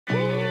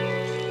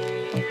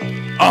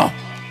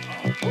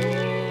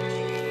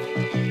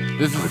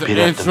This is the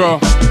intro.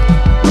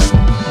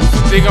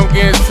 Think I'm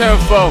getting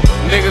tenfold.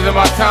 Niggas in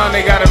my town,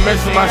 they gotta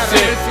mention my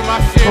shit.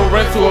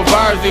 Parental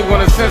advisors, they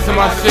wanna censor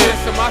my shit.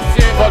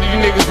 Fuck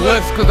you niggas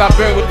list, cause I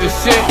been with this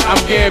shit.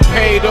 I'm getting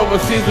paid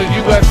overseas with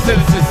US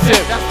citizenship.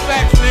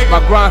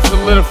 My grind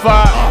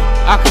solidified.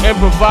 I can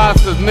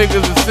improvise, cause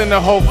niggas will send a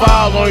whole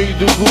file on you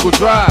through Google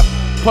Drive.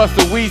 Plus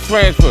the weed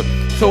transfer.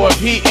 So if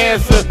he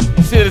answer,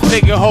 shit'll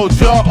take a whole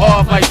jaw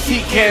off like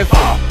cheek cancer.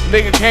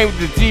 Nigga came with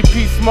the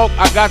GP smoke,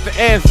 I got the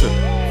answer.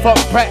 Fuck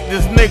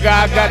practice, nigga,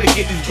 I gotta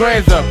get these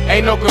grands up.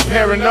 Ain't no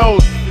comparing those,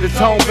 the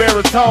tone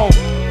baritone.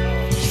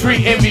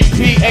 Street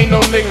MVP, ain't no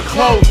nigga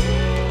close.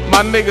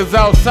 My niggas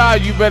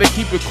outside, you better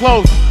keep it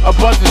close. A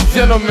bunch of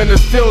gentlemen that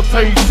still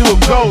turn you to a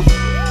ghost.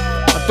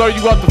 I throw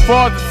you out the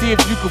falls to see if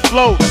you can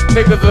float.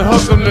 Niggas will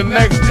hook them the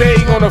next day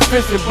on a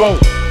fishing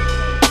boat.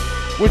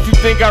 What you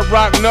think I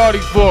rock naughty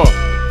for?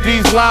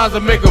 These lines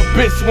will make a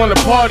bitch wanna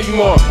party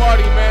more.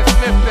 Party man,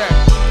 sniff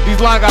that. These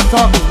lines I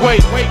talk is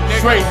weight,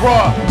 straight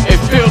raw. It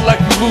feel like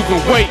you losing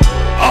weight.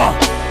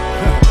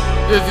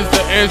 This is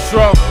the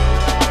intro.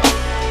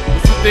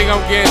 What you think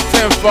I'm getting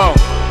tenfold?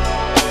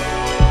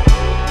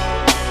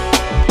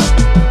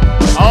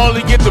 I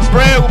only get the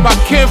bread with my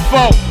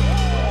kinfolk.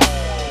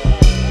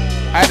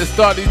 I had to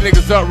start these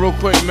niggas up real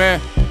quick, man.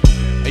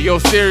 Hey, yo,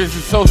 serious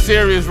is so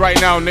serious right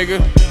now, nigga.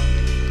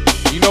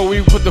 You know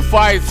we put the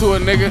fire to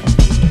it, nigga.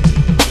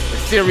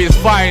 Serious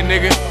fire,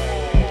 nigga.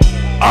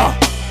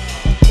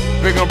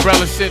 Big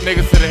umbrella shit,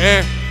 niggas, to the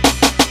end.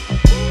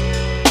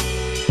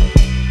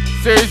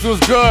 Serious was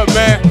good,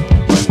 man.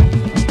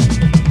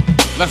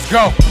 Let's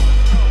go.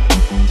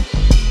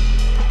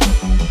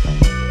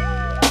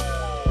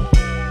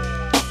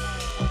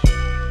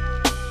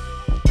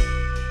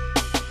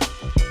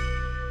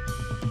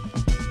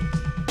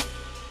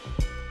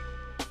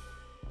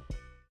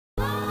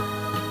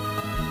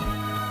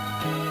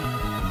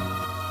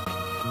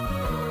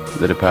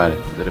 Let it party,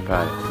 let it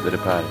party, let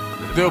it party.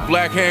 Still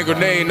black hand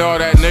grenade and all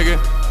that, nigga.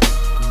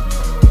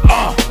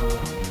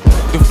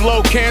 The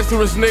flow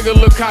cancerous, nigga,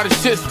 look how the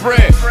shit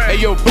spread. Hey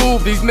yo,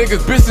 Boob, these niggas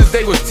bitches,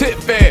 they was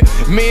tit fed.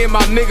 Me and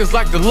my niggas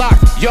like the lock,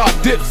 y'all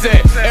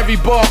dipset. Every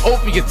bar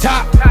open your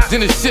top,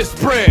 then the shit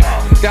spread.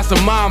 That's a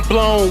mind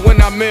blown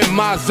when I'm in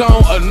my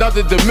zone.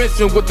 Another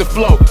dimension with the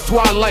flow,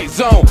 Twilight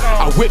Zone.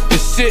 I whip the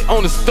shit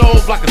on the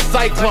stove like a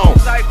cyclone.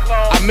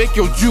 I make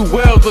your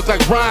jewels look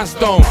like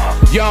rhinestones.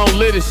 Y'all don't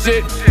live the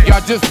shit,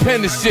 y'all just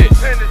pen the shit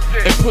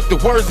and put the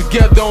words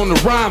together on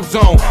the rhyme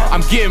zone.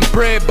 I'm getting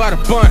bread by the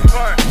bun,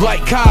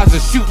 like Kaiser,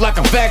 shoot like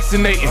I'm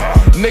vaccinating.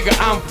 Nigga,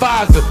 I'm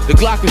Pfizer. The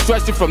Glock is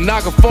stretching from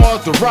Niagara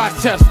Falls to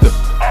Rochester.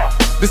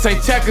 This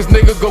ain't checkers,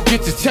 nigga, go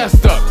get your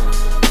chest up.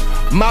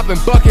 Mopping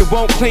bucket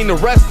won't clean the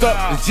rest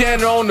up. The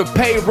janitor on the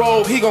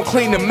payroll, he gon'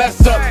 clean the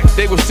mess up.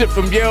 They was shipped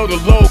from Yale to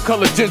low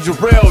color ginger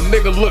ale.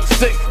 Nigga look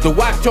sick, the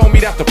watch on me,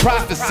 that's the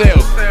profit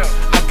sale.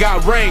 I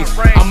got range,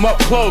 I'm up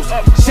close.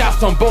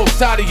 Shots on both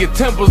sides of your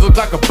temples look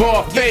like a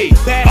ball fade.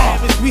 Bad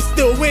habits, we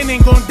still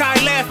winning, gon'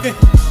 die laughing.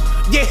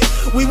 Yeah,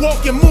 we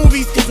walk in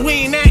movies cause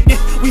we ain't acting.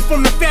 We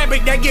from the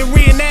fabric that get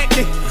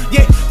reenacted.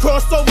 Yeah,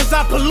 crossovers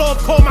I pull off,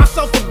 call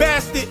myself a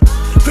bastard.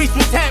 Crease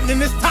what's happening,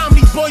 this time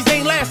these boys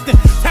ain't lasting.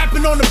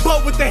 Tapping on the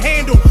boat with the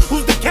handle,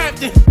 who's the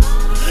captain?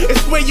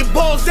 It's where your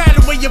balls at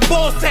and where your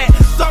balls at.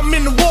 Something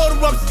in the water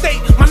upstate,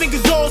 my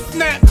niggas all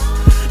snap.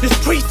 This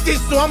crease shit,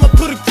 so I'ma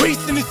put a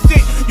crease in this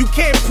shit. You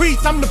can't preach,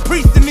 I'm the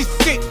priest in this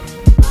shit.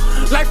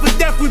 Life or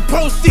death, we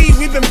proceed,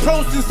 we've been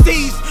pros and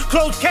C's.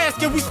 Closed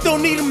casket, we still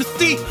need them to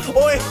see.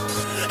 Oi,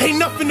 ain't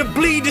nothing to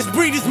bleed, this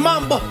breed is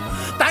mamba.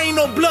 There ain't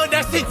no blood,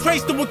 that shit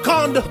traced to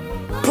Wakanda.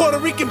 Puerto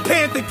Rican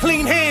Panther,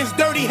 clean hands,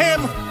 dirty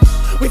hammer.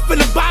 We from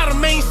the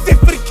bottom, ain't shit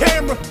for the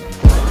camera.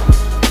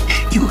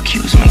 You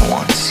accused me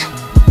once.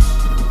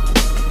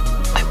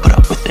 I put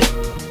up with it.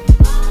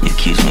 You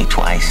accused me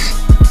twice.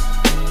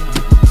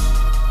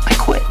 I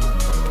quit.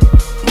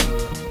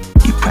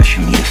 You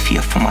pressure me to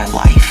fear for my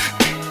life.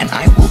 And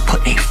I will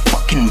put a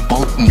fucking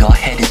bolt in your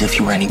head as if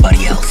you were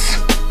anybody else.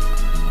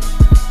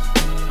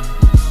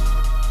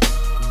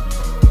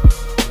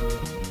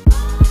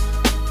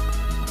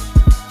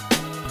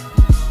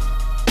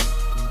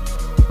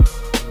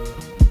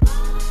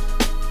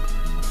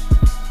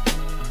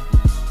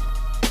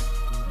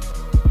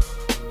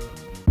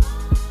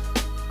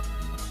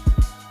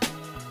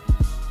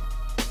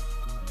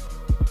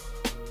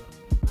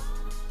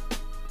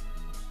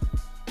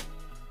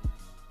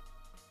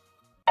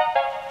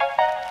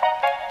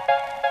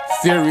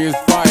 Serious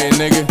fire,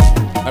 nigga.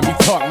 Let me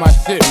talk my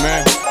shit,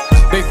 man.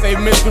 They say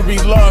mystery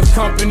loves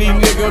company,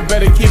 nigga,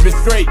 better keep it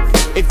straight.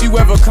 If you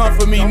ever come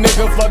for me,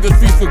 nigga, flood the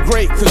streets with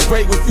great, cause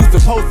great what you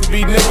supposed to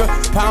be, nigga.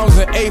 Pounds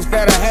and apes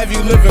that'll have you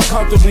living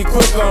comfortably,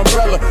 quicker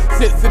umbrella.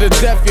 Sit to the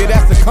death, yeah,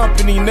 that's the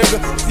company, nigga.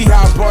 See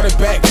how I brought it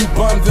back, you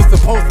bums, it's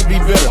supposed to be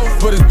bitter,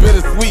 but it's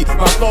bittersweet.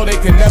 My flow they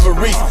can never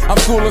reach. I'm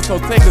schooling, so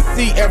take a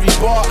seat. Every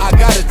bar I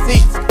gotta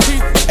teach.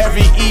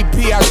 Every EP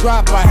I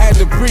drop, I had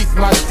to preach.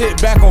 My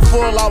shit back on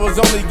full, I was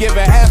only giving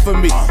half of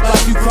me.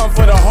 Like you come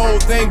for the whole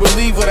thing, but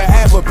leave with a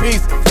half a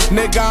piece.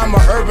 Nigga, I'm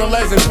an urban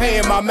legend,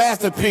 paying my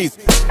masterpiece.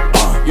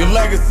 Your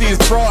legacy is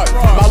fraud,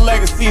 my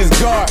legacy is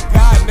God.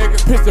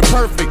 Picture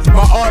perfect,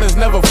 my art is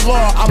never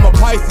flawed. I'm a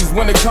Pisces,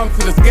 when it comes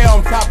to the scale,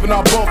 I'm topping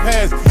on both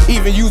heads.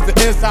 Even use the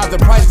inside, the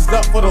price is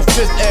up for those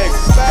Phys Eggs.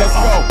 Let's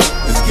go.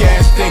 This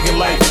gas thinking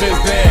like Phys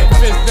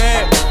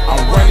Ed.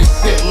 I'm running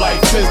shit like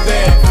Phys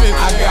Ed.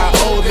 I got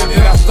older,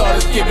 then I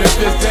started skipping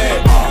Phys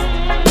Ed.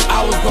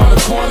 I was on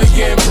the corner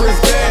getting Phys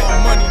Ed.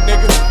 Money,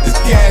 nigga. This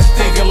gas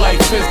thinking like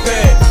Phys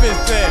Ed.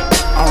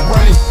 I'm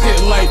running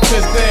shit like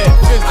Phys Ed.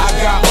 I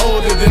got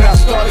older, then I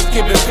started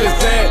skipping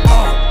Phys Ed.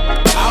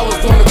 I was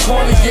on the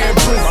corner getting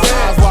Phys Ed.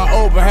 My eyes wide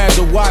open, had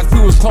to watch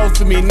who was close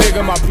to me,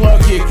 nigga. My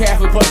plug here,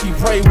 Catholic, plus he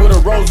pray with a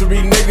rosary,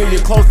 nigga.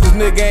 Your closest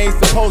nigga ain't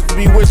supposed to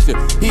be with you.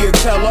 He'll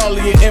tell all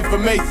of your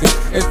information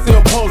and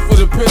still post for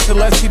the picture.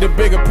 Let's see the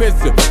bigger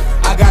picture.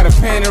 I got a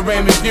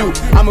panoramic view.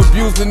 I'm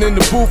abusing in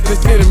the booth,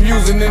 this shit I'm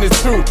using and it's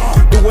true.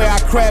 The way I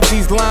craft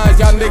these lines,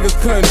 y'all niggas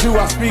couldn't do.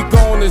 I speak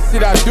on the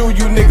shit I do,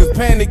 you niggas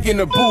panic in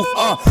the booth.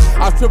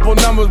 I triple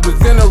numbers with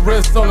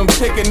generous on them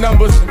ticket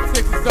numbers.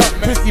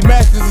 Pissy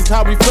matches is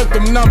how we flip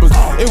them numbers.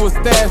 It was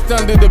stashed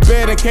under the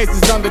bed in case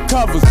it's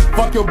undercovers.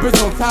 Fuck your bitch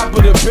on top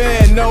of the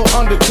bed, no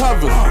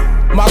undercovers.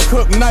 My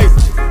cook nice,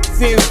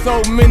 seeing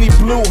so many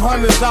blue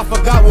hunters, I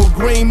forgot what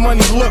green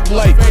money look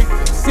like.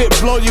 Shit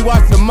blow you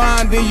out your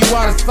mind, then you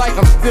out of sight.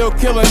 I'm still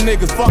killing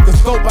niggas, fuck a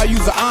scope, I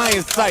use an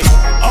iron sight.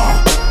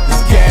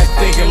 This gas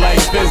thinking like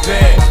Phys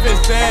Ed.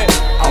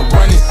 I'm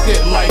running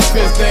shit like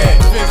Phys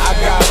Ed. I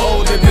got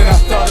older, then I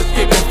started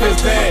skipping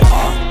Phys Ed.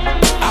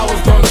 I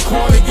was on the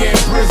corner getting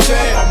Phys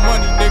Ed.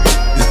 Money, nigga.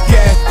 This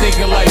gas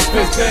thinking like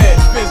Phys Ed.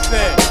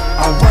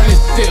 I'm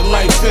running shit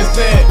like Phys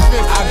Ed.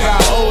 I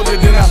got older,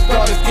 then I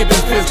started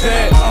skipping Phys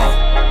Ed.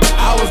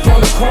 I was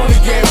on the corner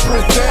getting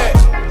Phys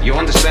Ed. You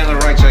understand the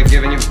rights I've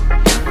given you?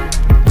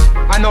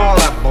 I know all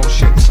that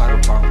bullshit,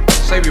 psychopath.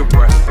 Save your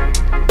breath.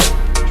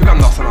 You got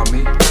nothing on me.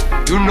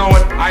 You know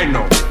it, I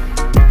know it.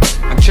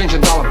 I'm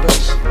changing dollar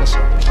bills.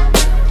 Listen.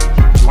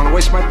 You wanna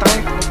waste my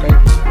time? Okay.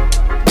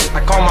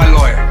 I call my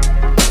lawyer.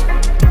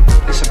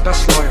 He's the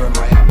best lawyer in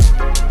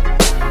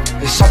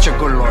Miami. He's such a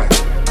good lawyer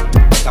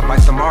that by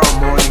tomorrow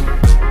morning,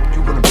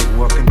 you're gonna be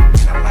working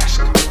in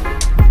Alaska.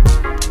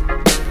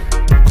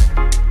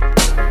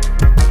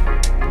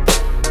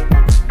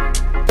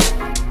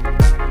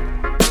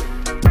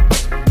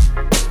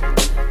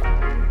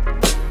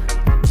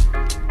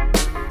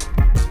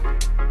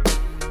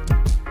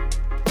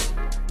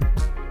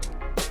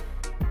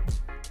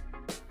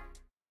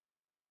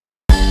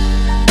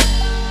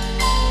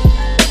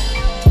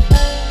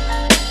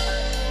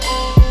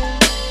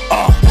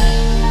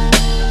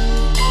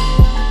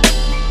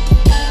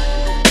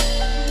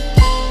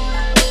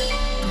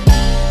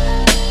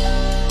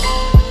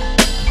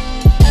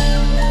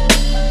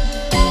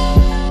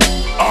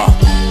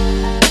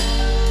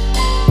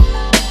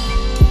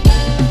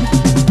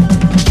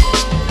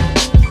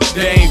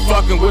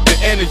 With the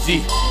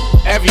energy,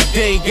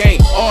 everything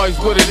ain't always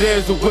what it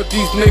is or what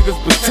these niggas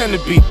pretend to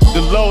be. The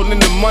load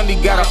and the money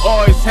gotta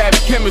always have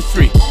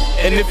chemistry,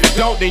 and if you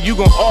don't, then you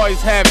gon'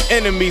 always have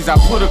enemies. I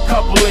put a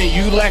couple in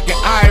you lacking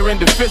iron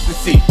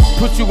deficiency.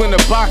 Put you in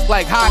a box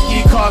like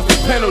hockey, cause a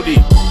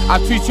penalty. I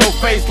treat your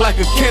face like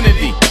a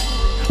Kennedy.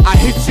 I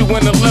hit you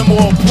in a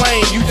limo or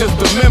plane, you just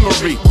a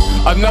memory.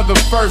 Another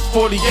first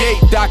 48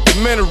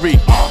 documentary.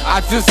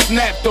 I just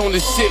snapped on the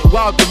shit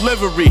while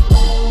delivery.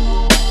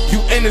 You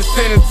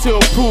innocent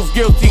until proved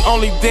guilty.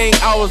 Only thing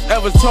I was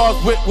ever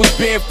charged with was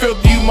being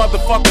filthy. You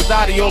motherfuckers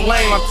out of your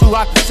lane, I'm too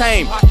hot to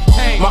tame.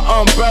 My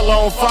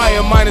umbrella on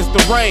fire minus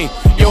the rain.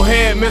 Your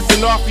head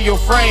missing off of your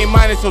frame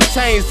minus your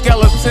chain.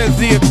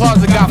 Skeletons in your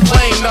closet got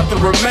flame,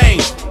 nothing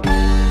remains.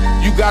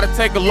 You gotta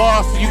take a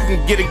loss so you can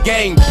get a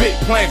gain. Big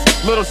plants,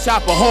 little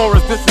shop of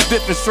horrors, this is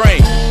different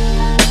strain.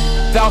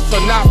 Thou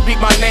shalt not speak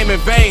my name in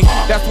vain.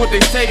 That's what they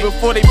say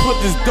before they put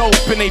this dope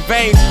in their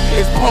veins.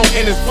 It's Poe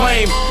in his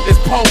flame, it's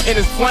Poe in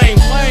his flame.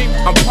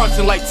 I'm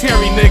punching like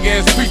Terry, nigga,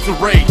 in streets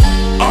of rage.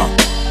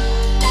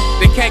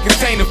 They can't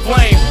contain the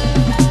flame.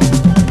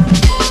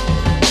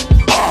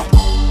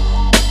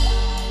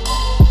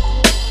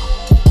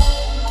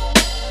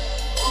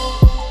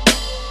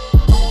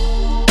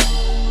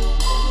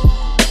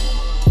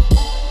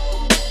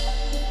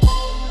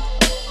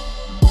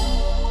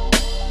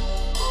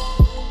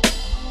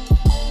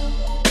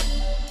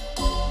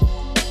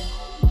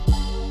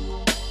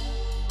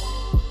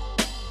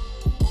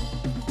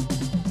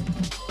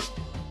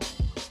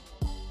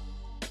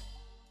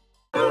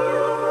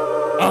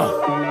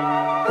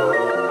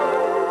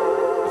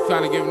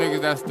 Trying to give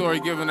niggas that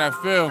story, giving that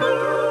feel.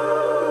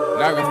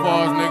 Niagara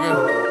Falls, nigga.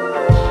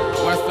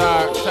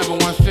 Westside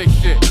 716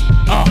 shit.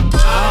 I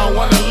don't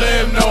wanna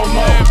live no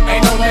more.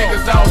 Ain't no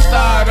niggas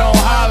outside on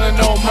hollering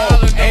no more.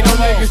 Ain't no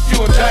niggas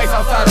shooting dice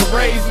outside of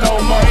Rays no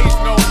more.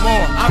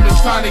 I'm just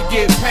trying to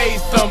get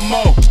paid some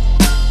more.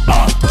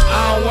 I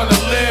don't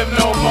wanna live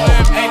no more.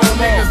 Ain't no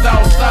niggas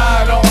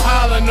outside on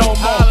hollering no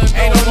more.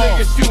 Ain't no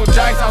niggas shooting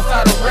dice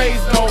outside of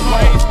Rays no more.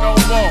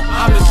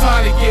 I'm just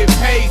trying to get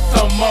paid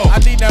some more.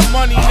 I need that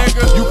money,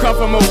 nigga. You come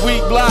from a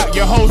weak block,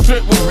 your whole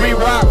trip was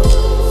re-rock.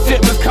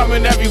 Shipments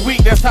coming every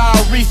week, that's how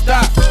I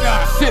restock.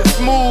 Shit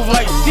smooth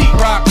like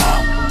sheetrock.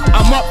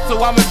 I'm up,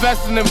 so I'm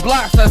investing in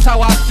blocks, that's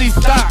how I see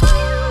stock.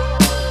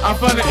 I'm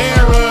from the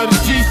era of the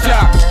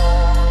G-Shock.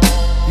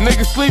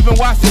 Niggas sleeping,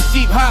 watching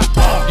sheep hop.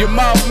 Your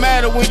mouth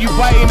matter when you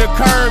biting the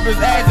curb. It's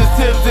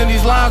adjectives in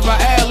these lines, my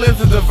ad-libs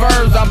is the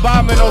verbs. I'm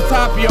bombing on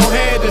top of your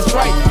head, the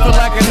strike feel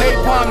like a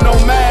napalm, no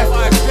mask.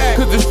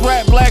 Cause the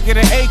strap blacker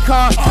than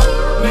Akon.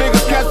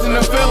 Niggas catching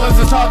the feelings,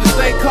 it's hard to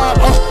stay calm.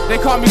 They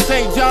call me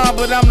St. John,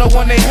 but I'm the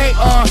one they hate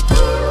on.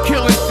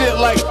 Killing shit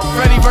like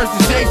Freddy versus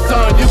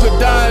Jason. You could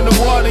die in the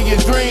water,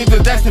 your dreams,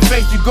 if that's the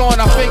face you going.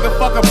 I figure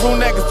fuck a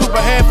brunette and super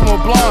head from a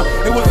blonde.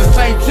 It was the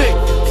same chick,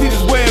 she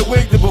just wear a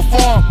wig to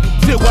perform.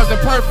 Shit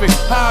wasn't perfect,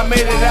 how I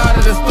made it out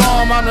of the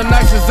storm. I'm the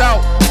nicest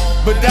out,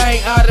 but that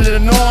ain't out of the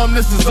norm.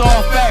 This is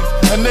all facts.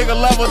 A nigga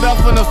leveled up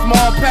in a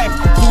small packs,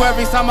 so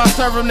every time I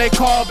serve them, they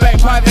call back.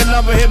 Private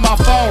number hit my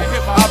phone,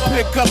 I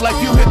pick up like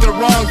you hit the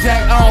wrong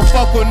jack. I don't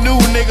fuck with new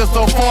niggas,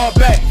 so fall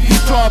back. These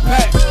strong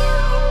packs,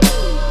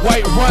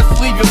 white run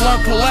sleeve, your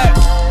lung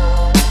collapse.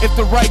 If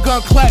the right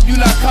gun clap, you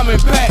not coming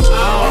back. I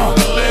don't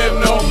wanna live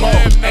no more.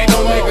 Ain't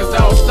no niggas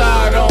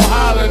outside, don't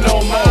holler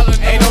no more.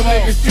 Ain't no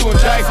niggas shooting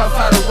dice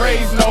outside of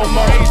raise no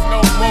more.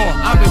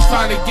 I'm just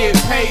trying to get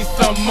paid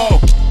some more.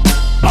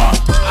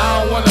 I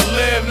don't wanna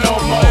live no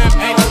more.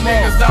 Ain't no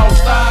niggas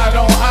outside,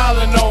 don't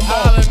holler no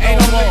more. Ain't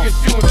no niggas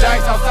shooting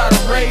dice outside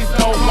of raise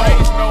no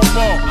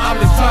more. I'm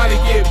just trying to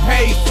get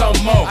paid some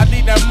more. I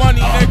need that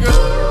money, nigga.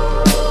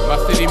 My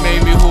city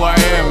made me who I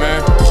am,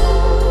 man.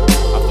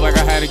 Like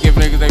I had to give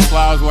niggas they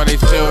flowers while they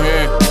still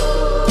here.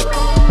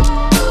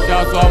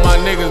 Shout out to all my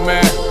niggas,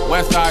 man.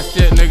 Westside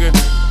shit, nigga.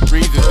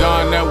 Read the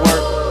Dawn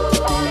Network.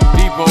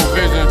 Depot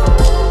Vision.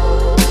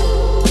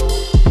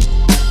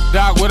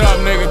 Doc, what up,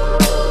 nigga?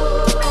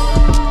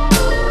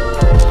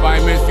 If I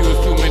ain't missed you,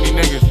 it's too many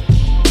niggas.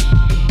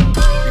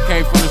 You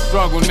came from the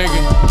struggle, nigga.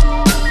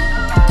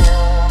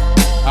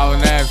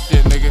 Hollin' ass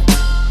shit, nigga.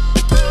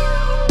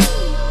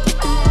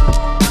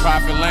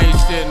 Profit Lane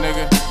shit,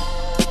 nigga.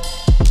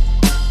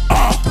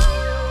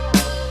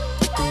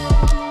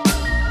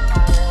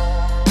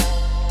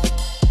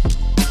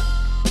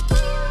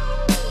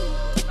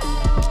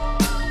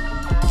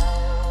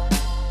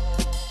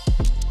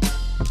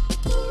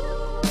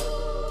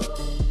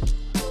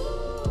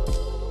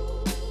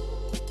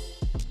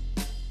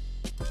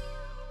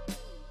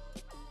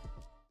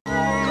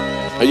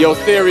 Hey, yo,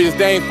 serious,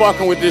 they ain't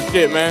fucking with this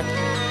shit, man.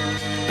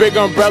 Big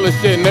umbrella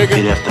shit,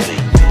 nigga.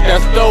 That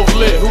stove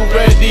lit, who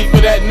ready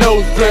for that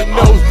nose drip?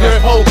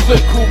 Whole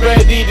clip, who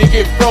ready to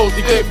get froze?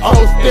 To get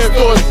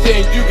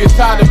extortion, you get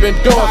tired of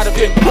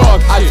endorsing.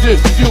 I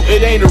just shoot,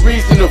 it ain't a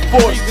reason to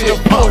force it.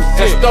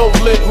 That stove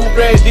lit, who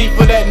ready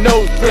for that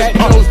nose drip?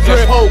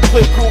 Whole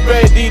clip, who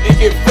ready to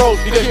get froze?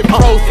 To get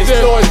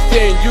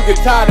extortion, you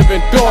get tired of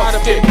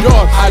endorsing.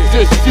 I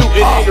just shoot,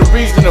 it ain't a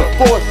reason to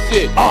force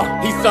it.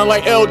 He sound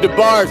like El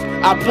DeBarge,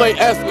 I play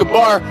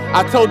Escobar.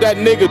 I told that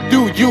nigga,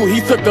 do you, he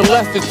took the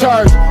lesser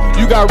charge.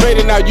 You got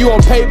rated, now you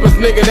on papers,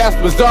 nigga, that's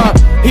bizarre.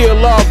 He a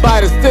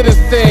law-abiding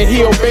citizen,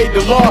 he obeyed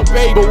the law.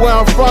 But where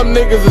I'm from,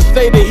 niggas will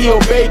say that he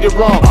obeyed it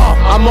wrong.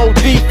 I'm on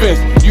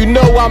defense, you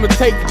know I'ma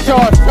take the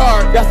charge.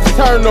 That's the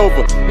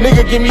turnover,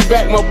 nigga, give me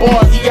back my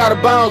ball. He got a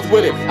bounce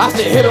with it, I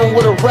should hit him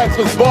with a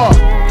reckless ball.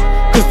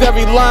 Cause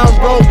every line,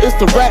 bro, it's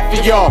the rap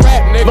for y'all.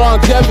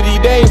 Longevity,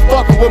 they ain't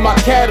fucking with my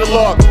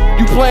catalog.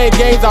 You playing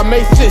games, I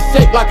make shit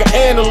shake like an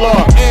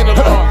analog.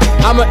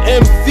 I'm an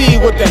MC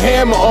with the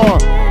hammer on.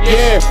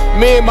 Yeah,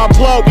 me and my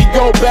plug, we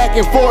go back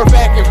and forth.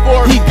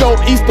 He go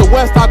east to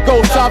west, I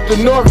go south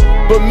to north.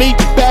 But me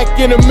back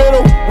in the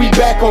middle, we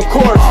back on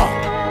course.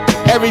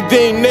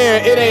 Everything there,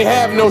 it ain't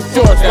have no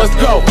shorts. Let's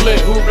go.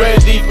 Who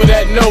ready for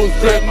that nose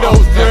drip?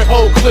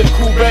 Whole clip,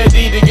 who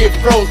ready to get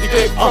froze? To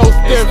get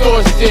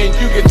extortion,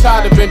 you get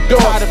tired of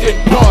endorsing.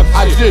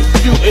 I just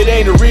shoot, it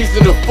ain't a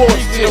reason to force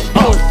it.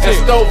 That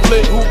stove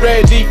lit, who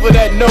ready for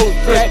that nose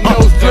drip?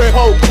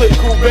 Whole clip,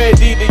 who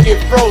ready to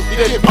get froze? To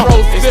get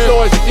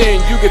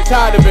extortion, you get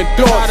tired of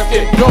endorsing.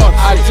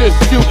 I just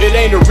shoot, it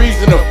ain't a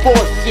reason to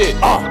force it.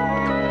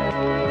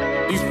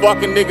 These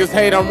fucking niggas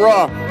hate I'm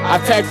raw. I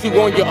tax you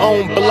on your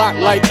own block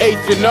like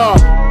H&R.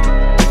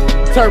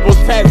 Turbo's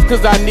tax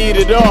cause I need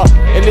it all.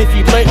 And if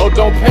you late or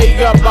don't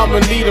pay up,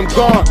 I'ma need them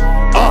gone.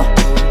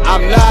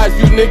 I'm Nas,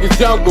 you niggas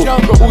jungle.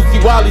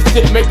 Uzi Wally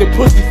shit make the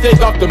pussy shake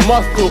off the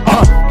muscle.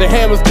 The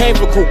hammers came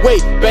from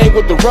Kuwait, bang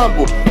with the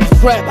rumble.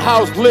 Trap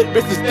house lit,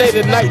 bitches stay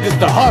the night just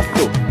to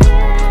hustle.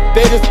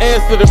 They just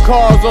answer the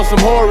calls on some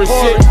horror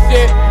shit.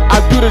 I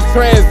do the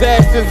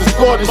transactions and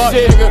score the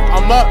shit.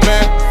 I'm up,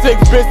 man. 6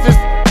 bitches,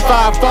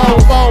 5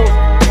 phones.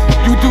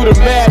 You do the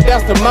math,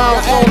 that's the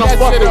milestone I'm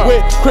fucking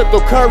with.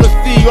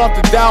 Cryptocurrency off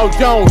the Dow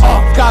Jones.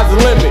 Sky's the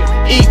limit.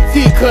 ET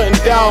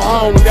couldn't down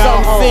home.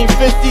 Something seem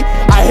fishy,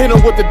 I hit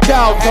him with the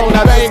Dow Zone.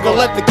 I ain't gonna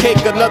let the cake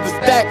another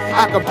stack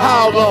I can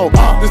pile on.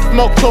 The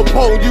smoke so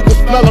potent you can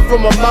smell it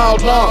from a mile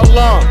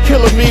long.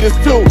 Kilometers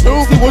too.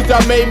 See what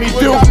y'all made me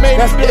do?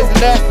 That's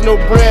international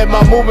bread.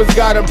 My movements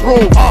got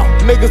improved.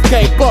 Niggas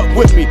can't fuck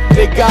with me,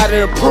 they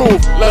gotta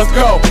improve. Let's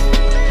go.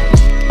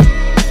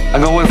 I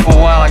go away for a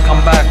while, I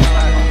come back.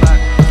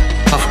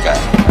 Tough guy.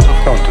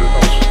 Don't do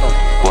this.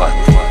 What?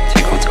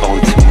 Take what's owed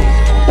to me.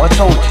 What's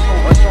owed to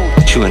you?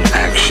 Put you in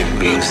action,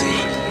 Beansy.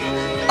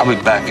 I'll be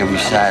back every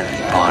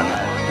Saturday, partner.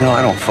 You know,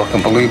 I don't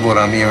fucking believe what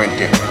I'm hearing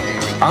here.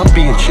 I'm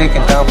being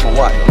shaken down for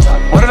what?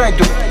 What did I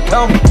do?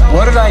 Tell me,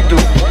 what did I do?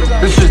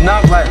 This is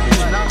not right.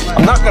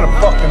 I'm not gonna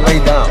fucking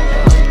lay down.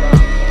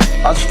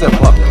 I'll step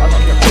up.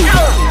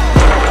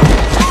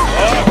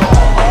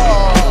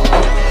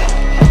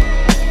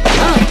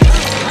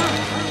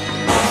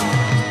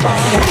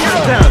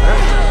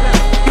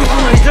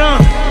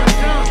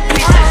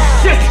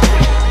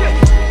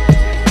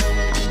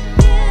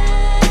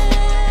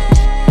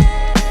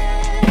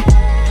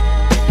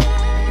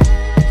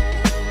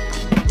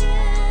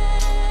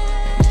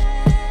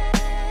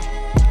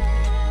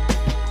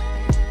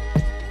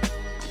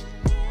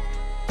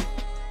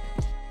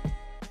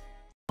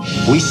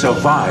 We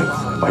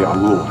survive by our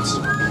rules.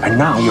 And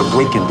now you're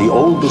breaking the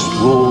oldest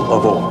rule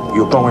of all.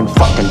 You're going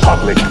fucking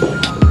public.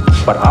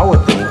 But our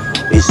thing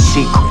is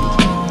secret.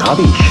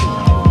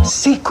 Capiche?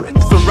 Secret.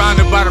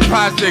 Surrounded by the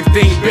projects,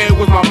 think big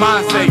was my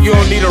mindset. You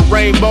don't need a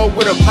rainbow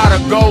with a pot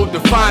of gold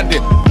to find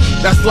it.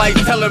 That's like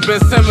telling Ben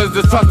Simmons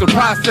to trust the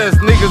process.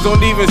 Niggas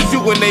don't even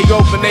shoot when they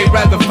open, they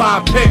rather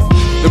find picks.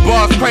 The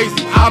bar's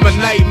crazy, I'm a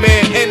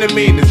nightmare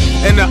enemies.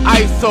 In the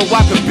ice so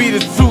I can beat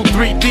a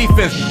 2-3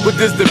 defense. With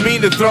this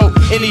demeanor, throw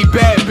any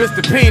bad bitch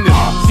to penis.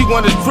 She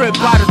wanted to trip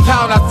by the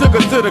town, I took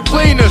her to the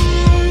cleaners.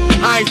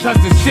 I ain't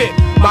touching shit,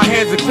 my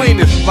hands are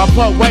cleanest. My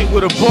butt white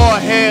with a bald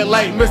head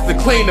like Mr.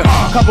 Cleaner.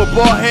 Couple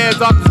bald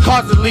heads off this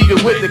cartridge leader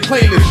with the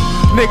cleaners.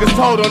 Niggas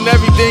told on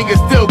everything and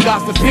still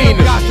got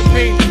subpoenas.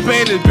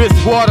 Spanish bitch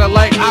water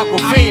like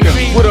Aquafina.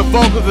 With her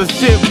vocals and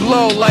shit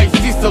blow like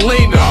she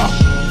Selena.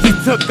 She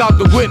took out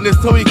the witness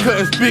so he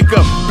couldn't speak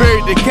up.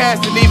 Buried the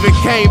cash and even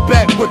came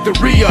back with the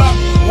re-up.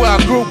 Where I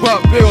grew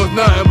up, there was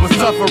nothing but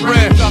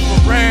suffering.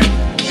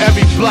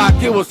 Every block,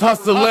 it was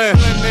hustling.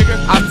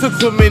 I took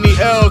so many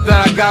L's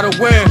that I gotta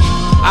win.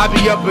 I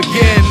be up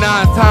again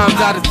 9 times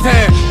out of 10.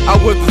 I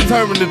was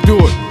determined to do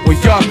it when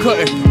y'all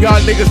couldn't. Y'all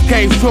niggas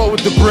came short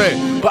with the bread,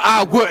 but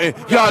I wouldn't.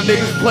 Y'all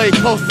niggas play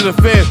close to the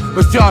fence,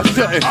 but y'all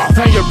shouldn't.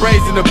 Turn your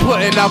brains into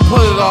pudding, I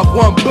put it off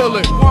one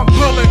bullet.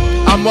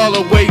 I'm all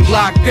the way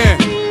locked in.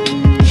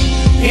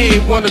 He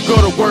ain't wanna go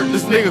to work,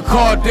 this nigga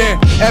called in.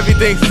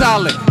 Everything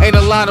solid, ain't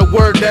a line of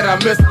word that I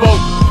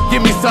misspoke.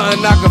 Give me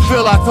something I can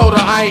feel, I told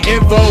her I ain't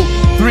in vogue.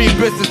 3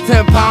 bitches,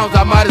 10 pounds,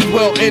 I might as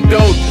well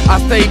indulge.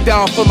 I stayed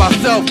down for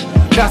myself,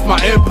 that's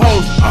my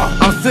impulse.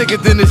 I'm sicker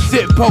than this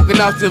shit poking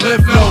out your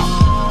lymph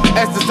nodes.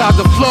 Exercise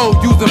the flow,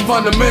 using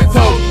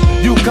fundamentals.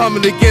 You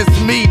coming against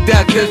me,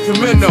 that's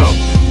instrumental.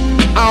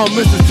 I don't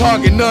miss the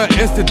target, none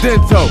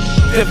incidental.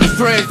 Different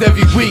strands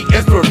every week,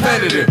 it's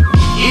repetitive.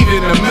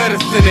 Even the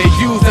medicine they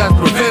use as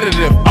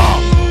preventative.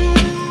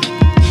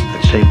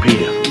 At St.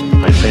 Peter,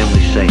 my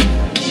family's saint.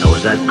 Now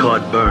as that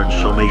card burns,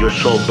 so may your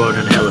soul burn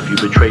in hell if you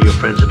betray your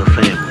friends and the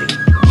family.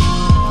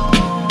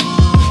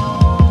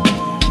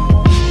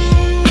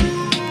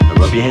 Now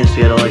rub your hands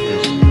together like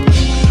this,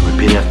 and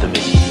repeat after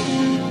me.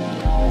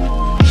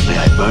 May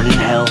I burn in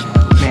hell.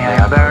 May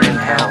I burn in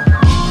hell.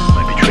 If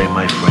I betray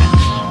my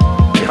friends.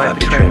 If I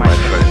betray